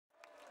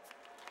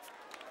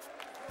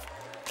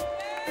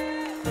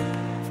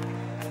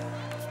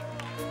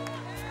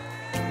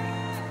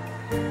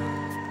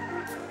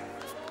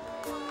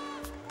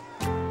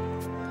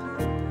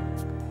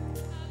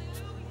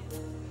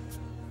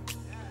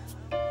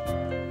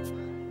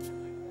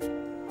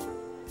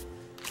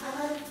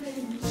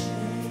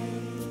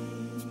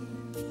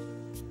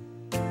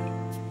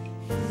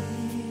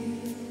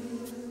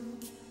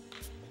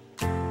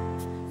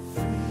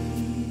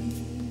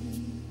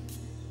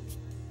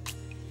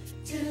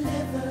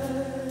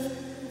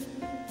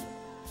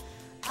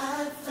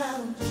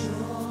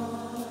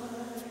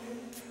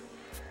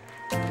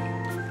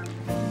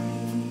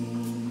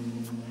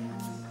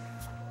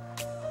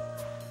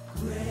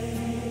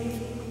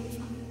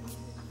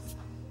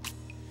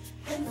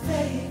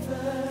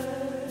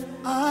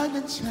I've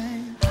been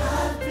changed.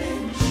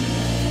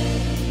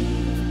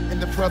 In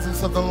the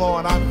presence of the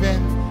Lord, I've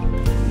been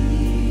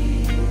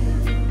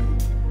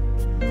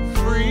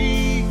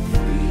free,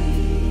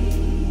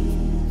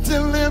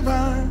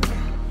 delivered.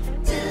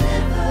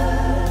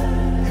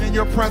 And in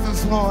your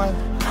presence, Lord,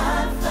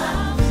 I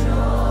found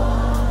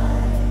joy,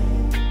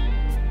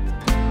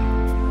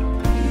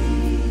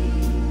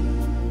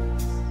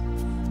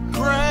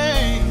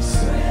 grace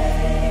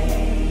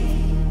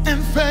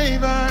and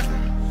favor.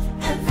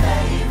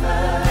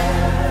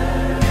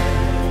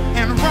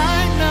 And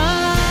right now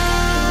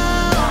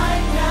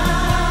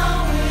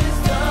is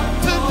the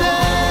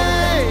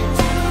today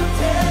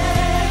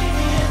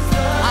is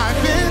the I've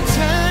been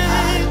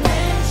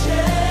changed.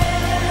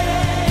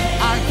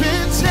 I've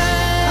been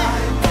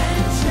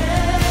changed.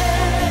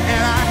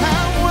 And I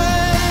have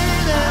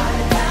waited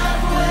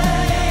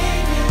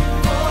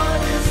for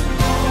this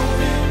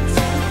moment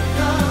to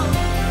come,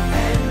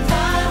 and I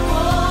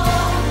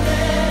won't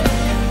let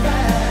it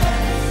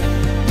pass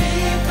me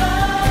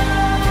by.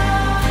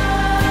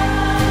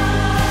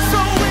 So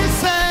we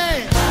say,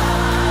 I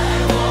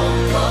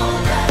won't go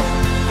back. I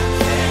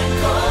can't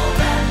go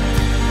back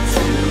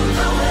to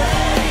the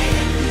way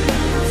it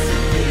used to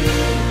be.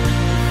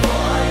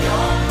 For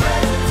your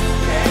presence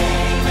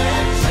came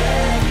and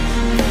changed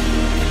me.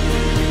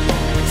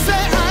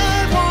 Say, I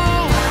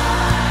won't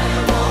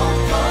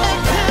go and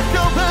can't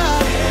go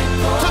back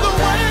to the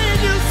way it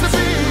used to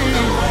be.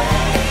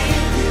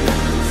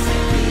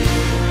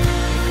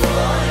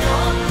 For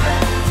your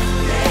presence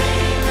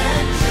came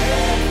and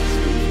changed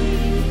me.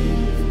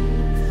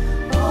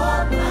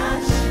 All my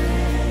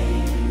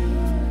shame,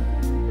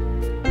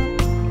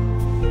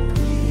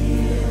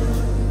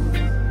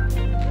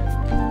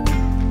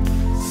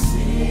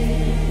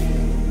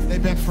 sin,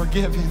 they've been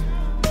forgiven.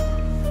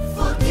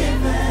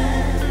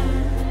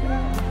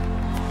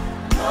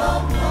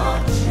 No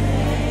more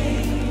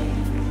shame.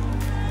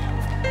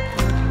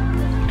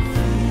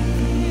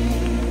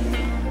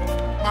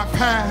 My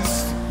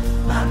past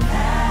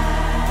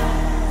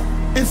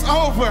is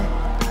over.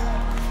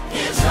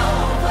 It's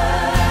over.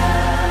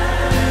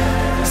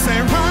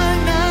 Say right.